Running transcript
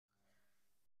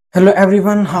Hello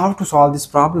everyone, how to solve this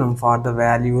problem for the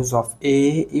values of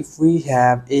a if we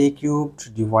have a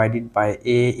cubed divided by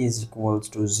a is equals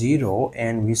to 0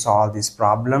 and we solve this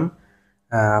problem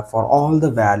for all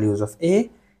the values of a.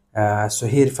 So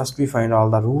here first we find all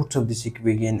the roots of this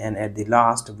equation, and at the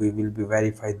last we will be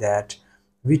verify that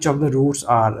which of the roots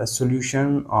are a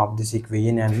solution of this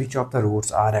equation and which of the roots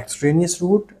are extraneous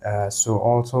root. So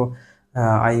also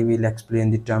I will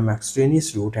explain the term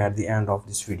extraneous root at the end of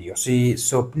this video.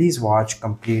 So please watch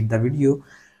complete the video.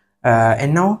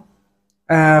 And now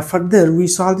further we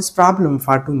solve this problem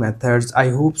for two methods. I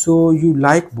hope so you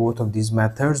like both of these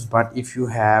methods, but if you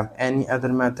have any other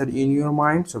method in your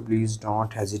mind, so please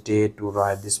don't hesitate to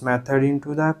write this method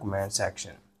into the comment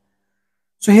section.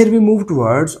 So here we move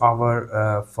towards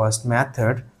our first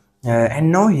method,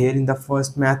 and now here in the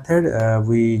first method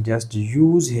we just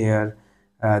use here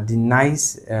the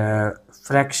nice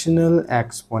fractional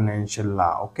exponential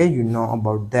law. Okay, you know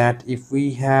about that. If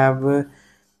we have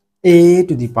a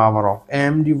to the power of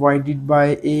m divided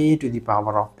by a to the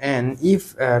power of n,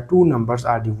 if two numbers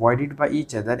are divided by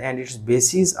each other and its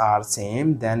bases are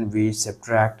same, then we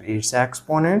subtract its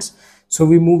exponents. So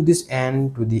we move this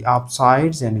n to the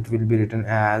upsides and it will be written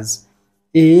as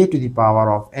a to the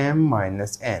power of m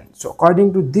minus n. So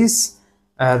according to this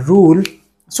rule,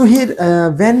 so here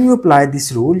when you apply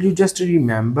this rule, you just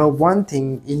remember one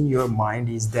thing in your mind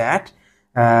is that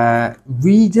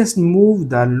we just move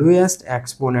the lowest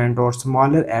exponent or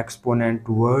smaller exponent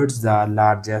towards the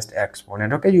largest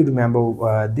exponent. Okay, you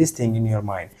remember this thing in your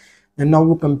mind. And now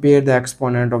we compare the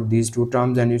exponent of these two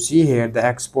terms, and you see here the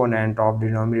exponent of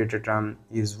denominator term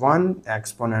is 1,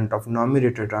 exponent of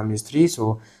numerator term is 3.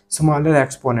 So smaller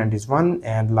exponent is 1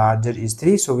 and larger is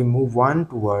 3, so we move 1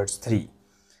 towards 3.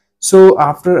 So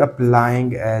after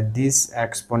applying this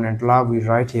exponent law, we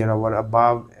write here our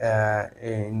above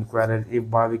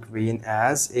equation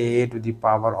as a to the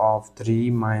power of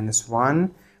 3 minus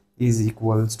 1 is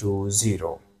equals to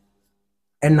 0.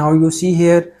 And now you see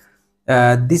here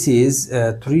this is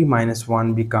 3 minus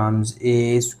 1 becomes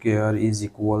a square is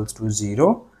equals to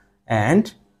 0,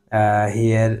 and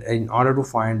here in order to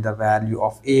find the value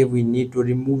of a we need to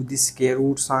remove the square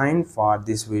root sign. For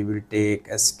this we will take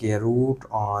a square root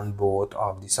on both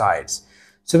of the sides.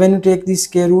 So when you take the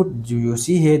square root, you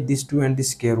see here this 2 and the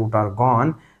square root are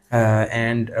gone,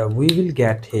 and we will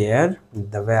get here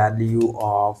the value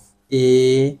of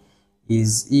a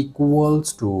is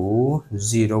equals to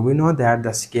 0. We know that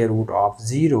the square root of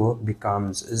 0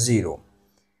 becomes 0.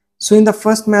 So in the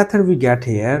first method we get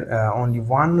here only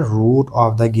one root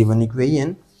of the given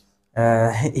equation.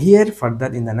 Here further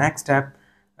in the next step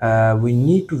we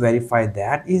need to verify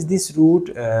that is this root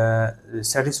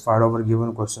satisfied our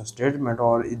given question statement,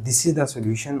 or this is the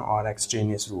solution or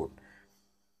extraneous root.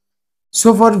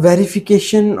 So for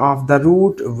verification of the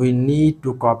root we need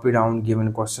to copy down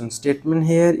given question statement.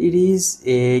 Here it is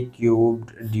a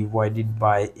cubed divided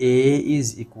by a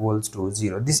is equals to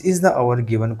 0. This is the our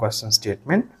given question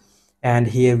statement, and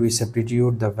here we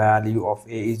substitute the value of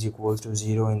a is equals to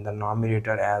 0 in the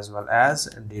numerator as well as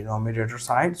denominator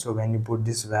side. So when you put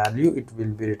this value, it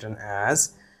will be written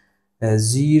as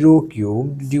 0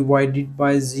 cubed divided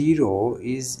by 0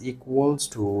 is equals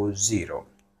to 0.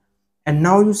 And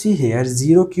now you see here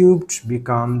 0 cubed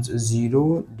becomes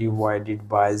 0 divided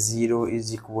by 0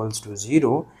 is equals to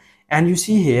 0, and you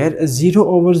see here 0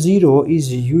 over 0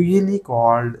 is usually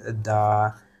called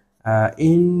the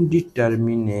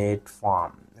indeterminate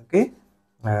form. Okay,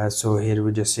 so here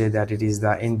we just say that it is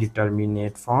the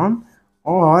indeterminate form,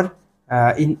 or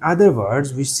in other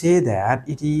words we say that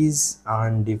it is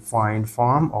undefined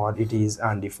form or it is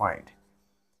undefined.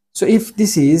 So if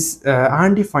this is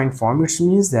undefined form, it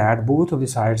means that both of the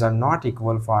sides are not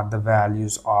equal for the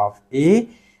values of a.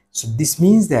 So this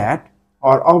means that,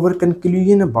 or our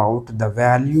conclusion about the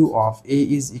value of a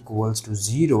is equals to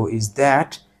 0 is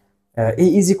that a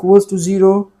is equals to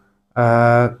 0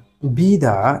 be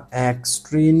the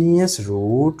extraneous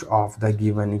root of the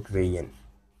given equation,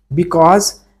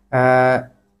 because a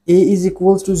is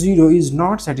equals to 0 is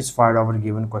not satisfied our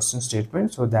given question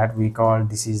statement, so that we call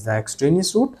this is the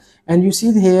extraneous root. And you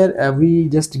see here we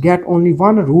just get only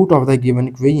one root of the given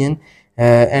equation,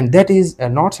 and that is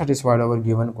not satisfied our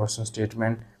given question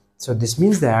statement. So this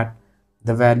means that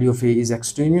the value of a is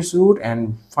extraneous root,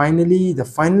 and finally the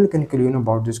final conclusion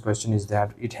about this question is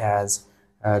that it has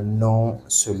no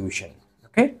solution.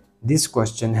 Okay, this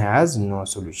question has no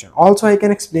solution. Also I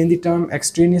can explain the term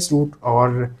extraneous root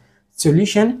or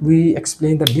solution. We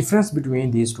explain the difference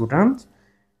between these two terms.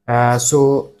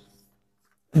 So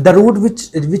The root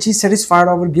which is satisfied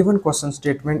over given question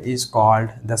statement is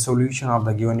called the solution of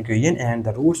the given equation, and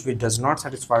the roots which does not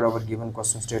satisfy our given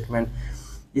question statement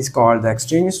is called the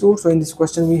extraneous root. So in this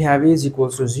question we have a is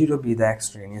equals to 0 be the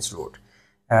extraneous root.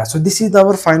 So this is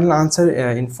our final answer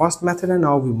in first method, and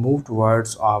now we move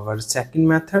towards our second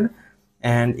method.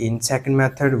 And in second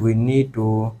method we need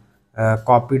to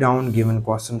copy down given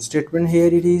question statement. Here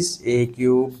it is a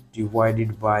cube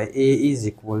divided by a is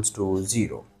equals to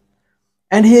 0.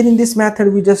 And here in this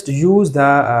method we just use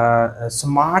the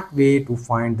smart way to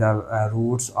find the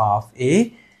roots of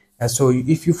a. So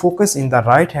if you focus in the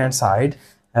right hand side,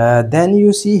 then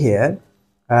you see here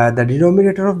the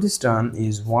denominator of this term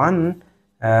is 1.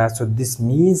 So this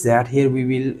means that here we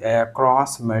will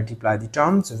cross multiply the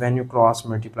terms. When you cross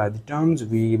multiply the terms,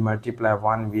 we multiply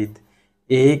 1 with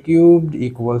a cubed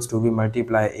equals to we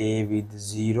multiply a with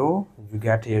 0. You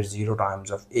get here 0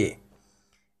 times of a.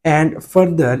 And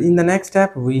further in the next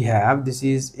step we have this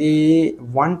is a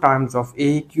 1 times of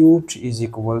a cubed is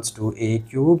equals to a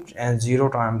cubed, and 0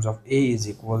 times of a is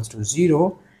equals to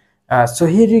 0. So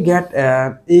here you get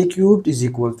a cubed is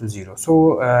equal to 0.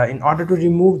 So in order to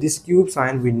remove this cube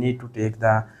sign we need to take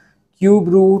the cube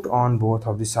root on both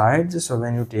of the sides. So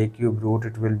when you take cube root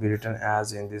it will be written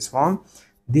as in this form.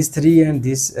 This 3 and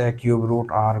this cube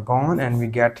root are gone, and we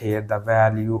get here the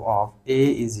value of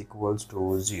a is equals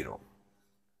to 0.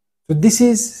 So this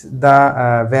is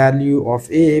the value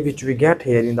of a which we get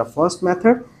here in the first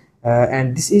method,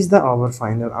 and this is the our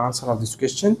final answer of this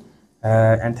question.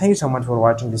 And thank you so much for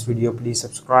watching this video. Please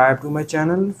subscribe to my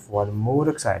channel for more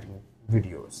exciting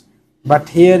videos. But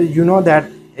here you know that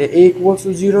a equals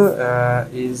to 0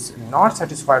 is not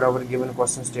satisfied over given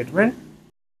question statement.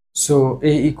 So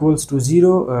a equals to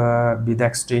 0 be the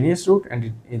extraneous root,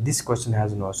 and this question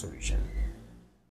has no solution.